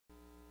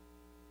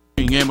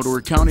watching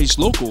Amador County's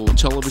local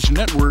television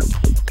network,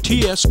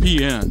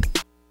 TSPN.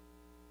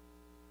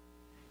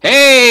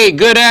 Hey,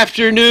 good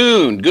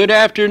afternoon. Good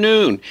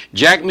afternoon.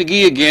 Jack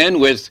McGee again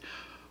with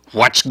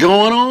What's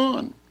Going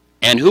On?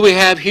 And who we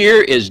have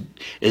here is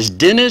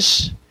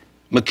Dennis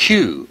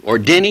McCue, or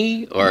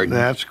Denny, or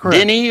That's correct.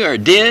 Denny, or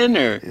Den,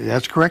 or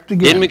That's correct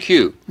again. Den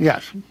McCue.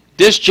 Yes.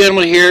 This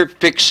gentleman here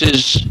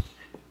fixes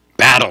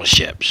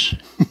battleships,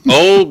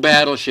 old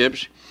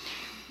battleships.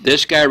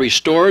 This guy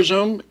restores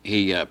them.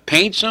 He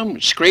paints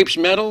them, scrapes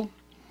metal,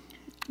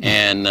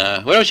 and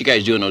what else you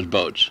guys do in those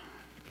boats?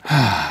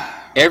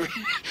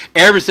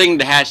 Everything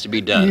that has to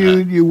be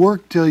done. You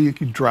work till you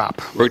can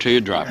drop. Work till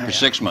you drop for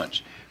 6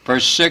 months. For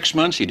 6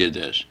 months he did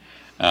this.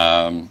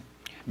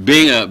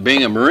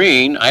 Being a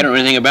Marine, I don't know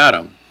anything about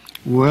them.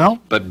 Well,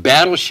 but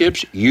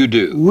battleships, you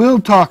do. We'll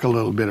talk a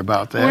little bit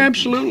about that. Oh,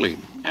 absolutely.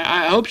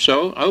 I hope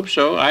so. I hope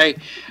so.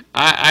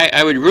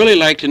 I would really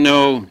like to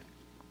know,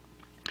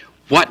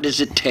 what does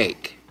it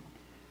take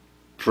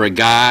for a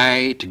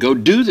guy to go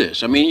do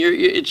this? I mean,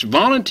 it's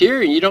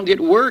volunteer and you don't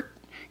get work.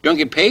 You don't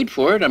get paid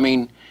for it. I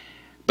mean,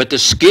 but the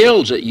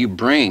skills that you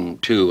bring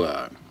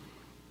to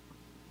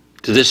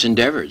this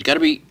endeavor, it's got to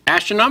be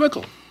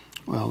astronomical.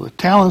 Well, the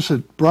talents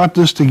that brought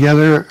this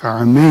together are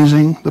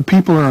amazing. The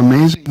people are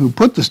amazing who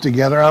put this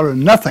together out of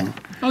nothing.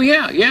 Oh,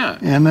 yeah, yeah.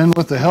 And then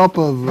with the help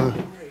of...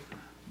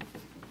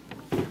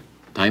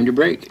 Time to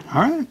break.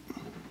 All right.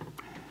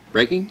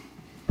 Breaking.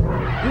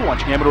 You're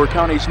watching Amador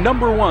County's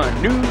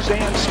 #1 news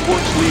and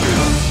sports leader,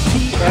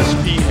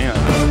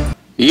 TSPN.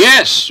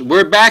 Yes,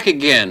 we're back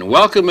again.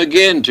 Welcome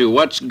again to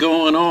What's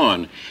Going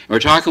On. We're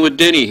talking with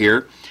Denny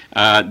here.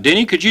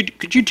 Denny, could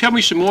you tell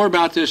me some more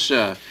about this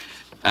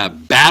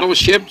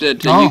battleship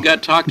that you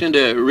got talked into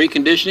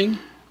reconditioning?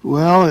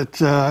 Well, it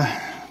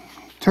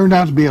turned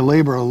out to be a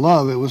labor of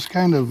love. It was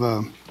kind of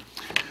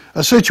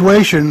a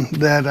situation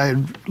that I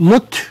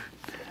looked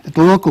at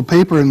the local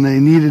paper and they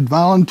needed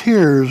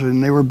volunteers,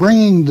 and they were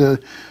bringing the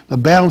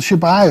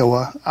battleship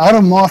Iowa out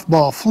of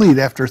mothball fleet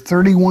after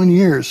 31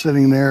 years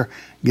sitting there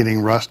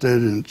getting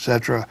rusted,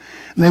 etc.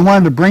 And they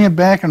wanted to bring it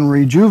back and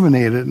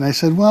rejuvenate it. And I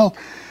said, well,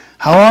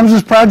 how long is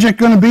this project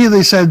going to be?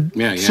 They said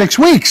 6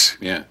 weeks.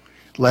 Yeah.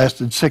 It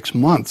lasted 6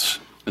 months.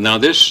 And now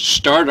this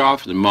started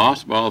off the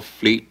mothball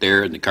fleet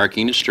there in the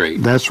Carquinez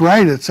Strait. That's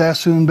right, at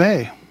Sassoon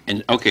Bay.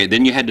 And okay,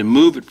 then you had to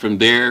move it from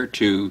there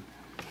to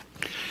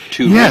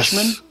yes,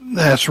 Richmond?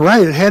 That's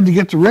right. It had to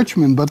get to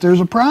Richmond, but there's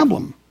a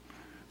problem.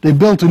 They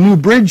built a new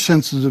bridge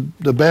since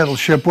the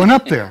battleship went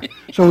up there.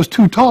 So it was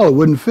too tall, it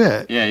wouldn't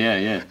fit.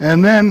 Yeah.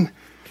 And then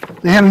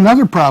they had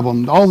another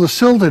problem. All the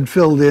silt had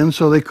filled in,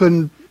 so they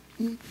couldn't,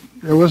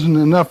 there wasn't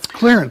enough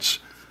clearance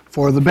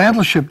for the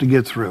battleship to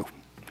get through.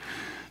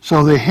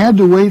 So they had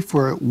to wait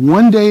for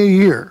 1 day a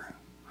year.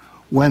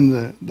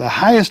 When the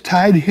highest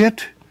tide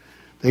hit,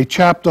 they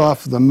chopped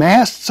off the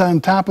masts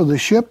on top of the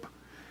ship,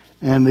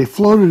 and they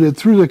floated it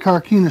through the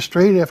Carquinez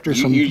Strait after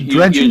some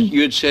dredging.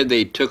 You had said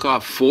they took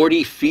off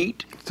 40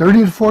 feet?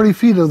 30 to 40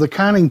 feet of the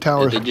conning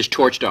towers. They just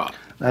torched off?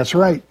 That's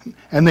right.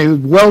 And they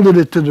welded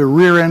it to the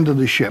rear end of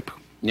the ship.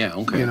 Yeah,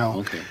 okay. You know.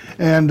 Okay.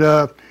 And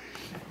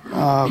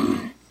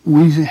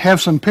we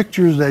have some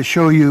pictures that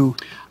show you.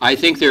 I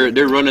think they're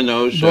running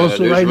those. They're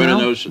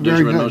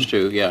running those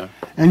too. Yeah.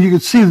 And you can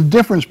see the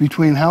difference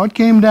between how it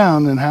came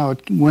down and how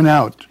it went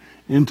out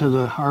into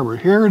the harbor.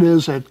 Here it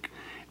is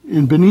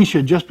in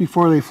Benicia, just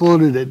before they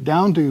floated it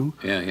down to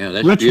that's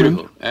Richmond.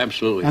 Beautiful.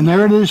 Absolutely. And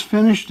there it is,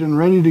 finished and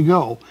ready to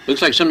go.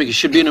 Looks like something that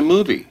should be in a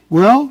movie.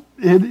 Well,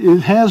 it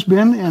has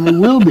been, and it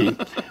will be.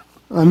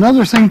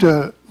 Another thing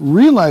to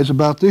realize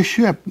about this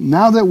ship,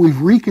 now that we've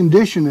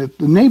reconditioned it,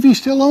 the Navy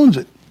still owns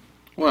it.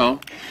 Well,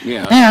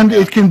 yeah. And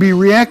it can be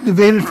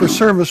reactivated for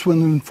service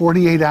within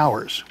 48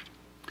 hours.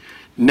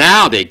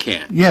 Now they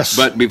can. Yes.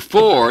 But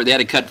before, they had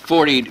to cut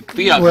 40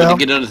 feet out to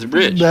get under the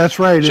bridge. That's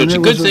right. So it's a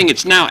good thing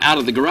it's now out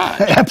of the garage.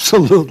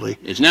 Absolutely.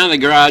 It's now in the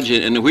garage,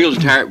 and the wheels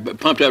are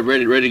pumped up,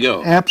 ready to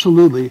go.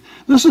 Absolutely.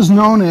 This is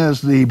known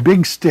as the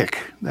Big Stick.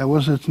 That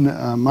was its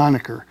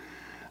moniker.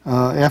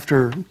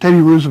 After Teddy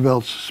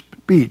Roosevelt's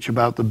speech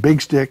about the big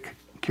stick,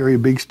 carry a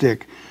big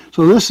stick.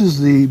 So this is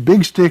the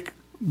Big Stick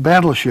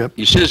battleship.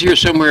 It says here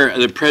somewhere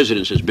the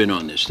president has been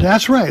on this thing.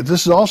 That's right.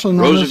 This is also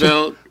known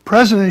Roosevelt, as the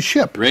president's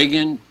ship.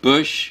 Reagan,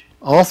 Bush.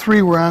 All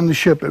three were on the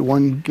ship at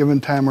one given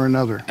time or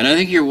another. And I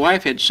think your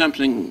wife had said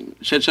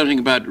something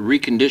about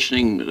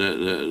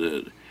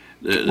reconditioning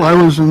well, I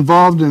was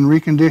involved in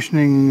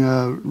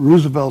reconditioning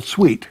Roosevelt's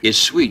suite. It's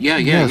sweet, yeah,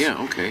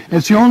 okay.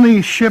 It's the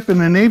only ship in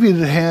the Navy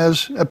that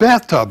has a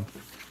bathtub.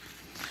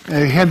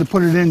 They had to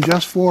put it in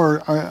just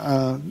for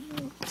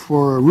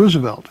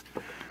Roosevelt.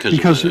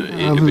 Because of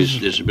his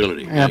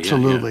disability.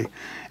 Absolutely.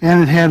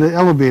 And it had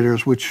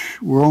elevators,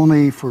 which were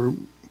only for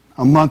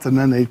a month, and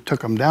then they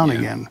took them down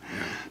again.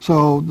 Yeah.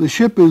 So the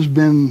ship has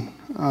been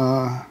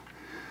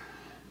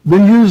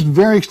used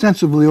very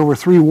extensively over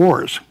 3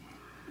 wars.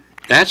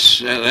 That's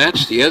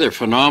the other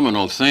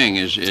phenomenal thing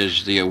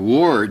is the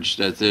awards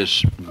that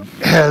this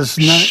has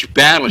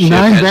battleship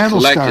has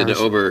collected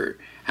over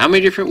How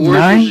many different wars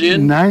was it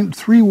in?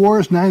 3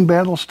 wars, 9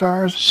 battle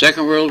stars.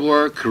 Second World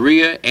War,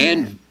 Korea,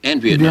 and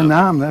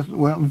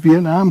Vietnam.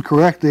 Vietnam,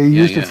 correct. They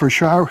used it for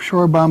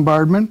shore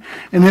bombardment.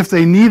 And if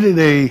they needed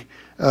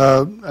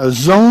a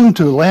zone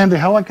to land a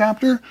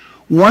helicopter,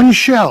 one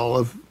shell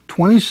of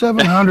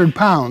 2,700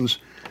 pounds,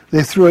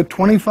 they threw it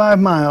 25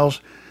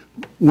 miles.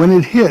 When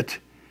it hit,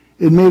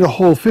 it made a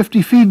hole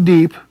 50 feet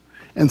deep,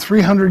 and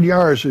 300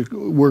 yards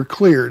were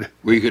cleared.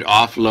 Where you could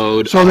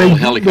offload so a whole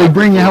helicopter. they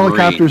bring the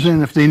helicopters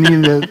in if they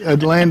needed a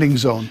landing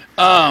zone.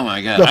 Oh,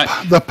 my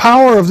God. The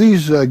power of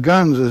these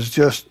guns is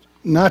just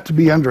not to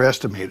be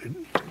underestimated.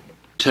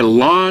 To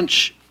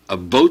launch a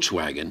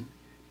Volkswagen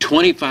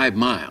 25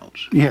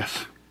 miles.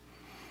 Yes.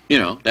 You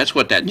know, that's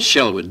what that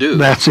shell would do.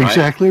 That's right?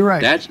 exactly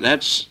right.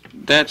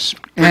 That's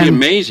pretty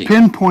amazing.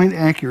 Pinpoint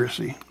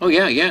accuracy. Oh,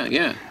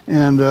 yeah.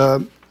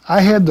 And I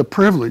had the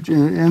privilege,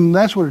 and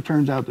that's what it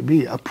turns out to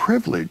be, a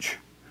privilege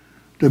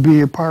to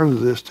be a part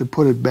of this, to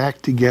put it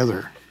back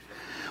together.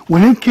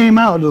 When it came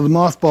out of the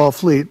mothball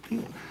fleet,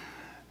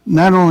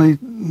 not only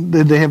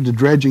did they have to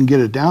dredge and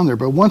get it down there,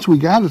 but once we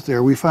got it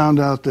there, we found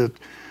out that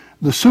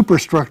the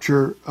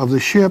superstructure of the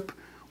ship,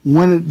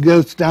 when it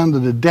goes down to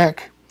the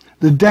deck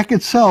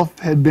itself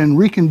had been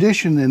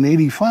reconditioned in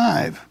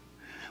 '85,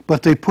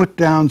 but they put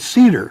down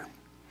cedar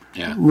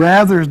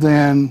rather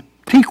than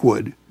teak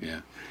wood.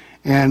 Yeah.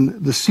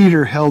 And the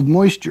cedar held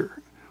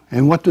moisture.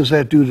 And what does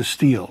that do to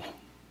steel?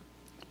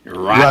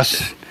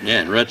 Rust.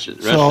 Yeah, rusts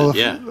it. So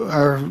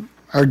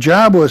our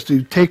job was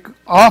to take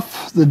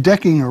off the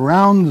decking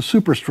around the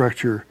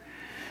superstructure,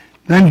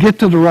 then get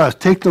to the rust,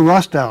 take the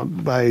rust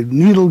out by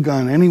needle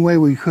gun any way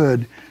we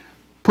could,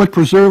 put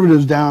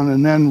preservatives down,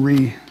 and then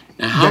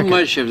Now, how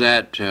much of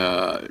that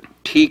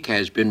teak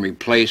has been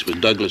replaced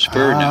with Douglas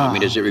fir now? I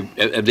mean,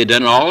 have they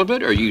done all of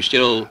it, or are you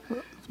still...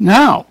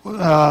 Now,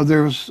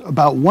 there's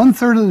about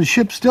 1/3 of the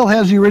ship still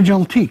has the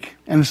original teak,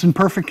 and it's in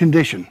perfect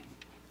condition.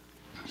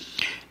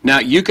 Now,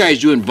 you guys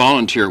doing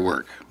volunteer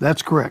work.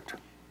 That's correct.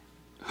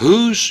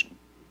 Who's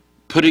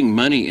putting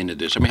money into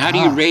this? I mean, how do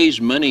you raise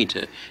money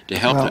to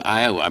help the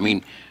Iowa? I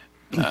mean,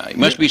 it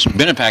must be some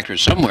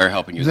benefactors somewhere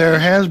helping you. There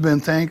has been,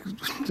 thank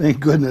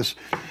goodness.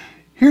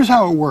 Here's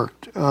how it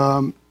worked.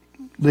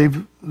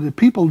 The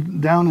people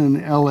down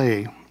in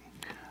L.A.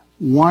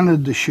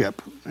 wanted the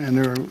ship,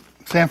 and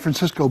San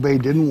Francisco Bay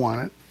didn't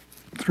want it.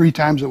 3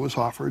 times it was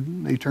offered.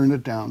 They turned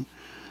it down.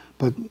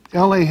 But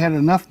L.A. had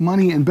enough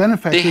money and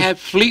benefactors. They have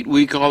Fleet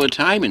Week all the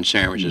time in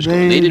San Francisco.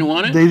 They didn't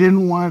want it? They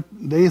didn't want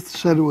it. They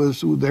said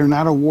they're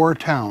not a war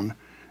town,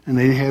 and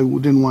they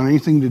didn't want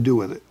anything to do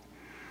with it.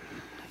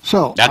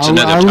 So that's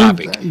another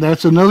topic.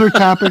 That's another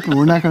topic, and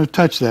we're not going to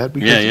touch that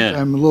because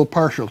I'm a little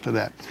partial to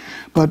that.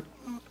 But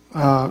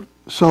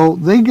so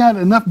they got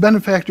enough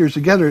benefactors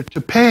together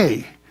to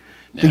pay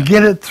to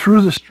get it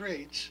through the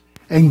straits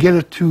and get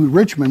it to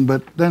Richmond,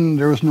 but then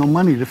there was no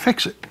money to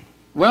fix it.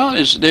 Well,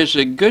 there's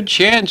a good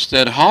chance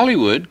that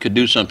Hollywood could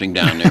do something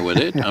down there with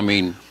it. I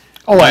mean,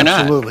 why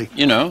absolutely. Not?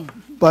 You know.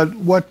 But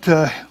what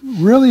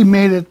really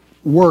made it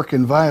work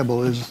and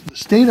viable is the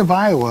state of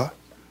Iowa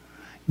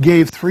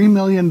gave $3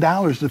 million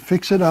to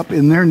fix it up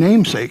in their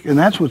namesake, and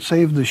that's what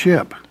saved the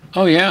ship.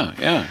 Oh,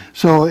 yeah.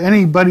 So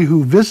anybody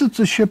who visits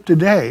the ship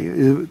today,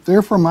 if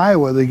they're from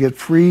Iowa, they get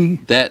free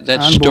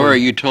That story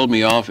you told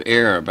me off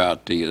air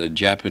about the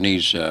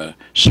Japanese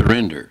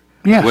surrender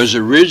was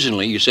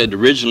originally, you said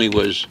originally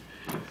was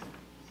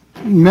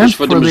meant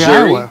for the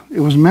Missouri? Iowa. It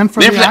was meant for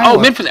the Iowa. Oh,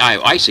 meant for the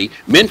Iowa. I see.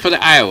 Meant for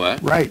the Iowa.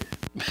 Right.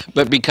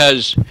 But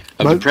because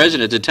of the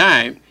president at the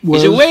time, he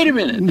said, wait a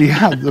minute.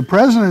 Yeah, the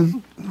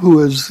president, who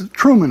was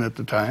Truman at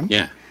the time,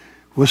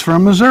 was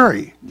from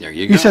Missouri. There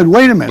you go. He said,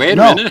 wait a minute.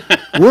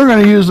 We're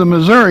going to use the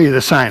Missouri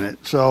to sign it.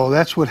 So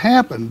that's what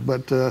happened.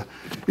 But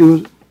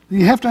you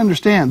have to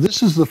understand,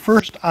 this is the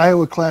first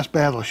Iowa-class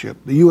battleship,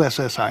 the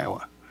USS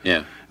Iowa.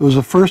 Yeah. It was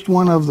the first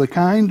one of the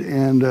kind,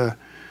 and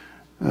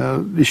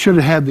they should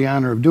have had the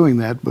honor of doing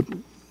that, but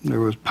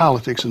there was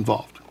politics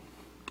involved.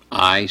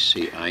 I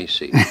see.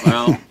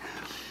 Well,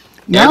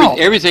 now,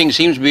 everything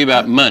seems to be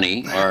about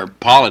money or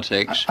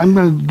politics I'm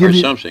going to give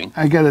something.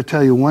 I got to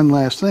tell you one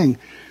last thing.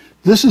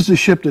 This is the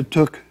ship that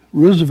took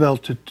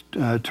Roosevelt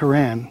to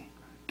Tehran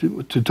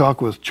to talk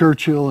with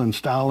Churchill and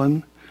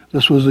Stalin.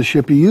 This was the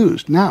ship he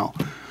used. Now,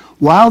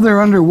 while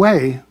they're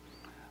underway,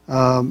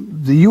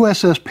 the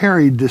USS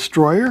Perry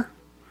destroyer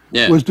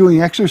was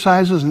doing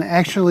exercises and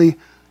actually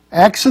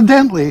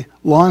accidentally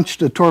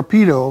launched a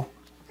torpedo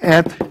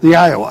at the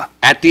Iowa.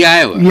 At the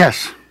Iowa?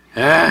 Yes.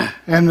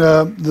 And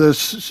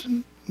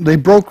they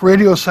broke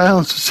radio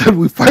silence and said,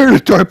 we fired a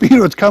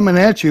torpedo, it's coming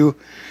at you.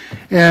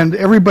 And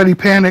everybody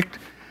panicked.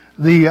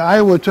 The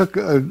Iowa took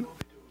a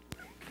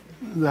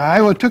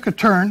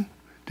turn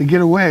to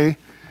get away,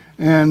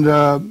 and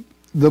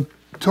the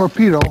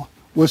torpedo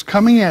was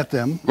coming at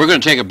them. We're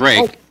going to take a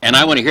break, and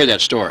I want to hear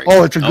that story.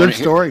 Oh, it's a good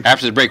story.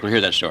 After the break, we'll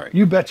hear that story.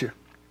 You betcha.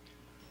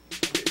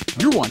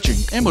 You're watching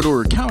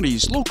Amador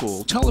County's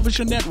local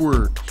television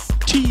network,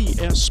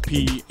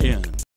 TSPN.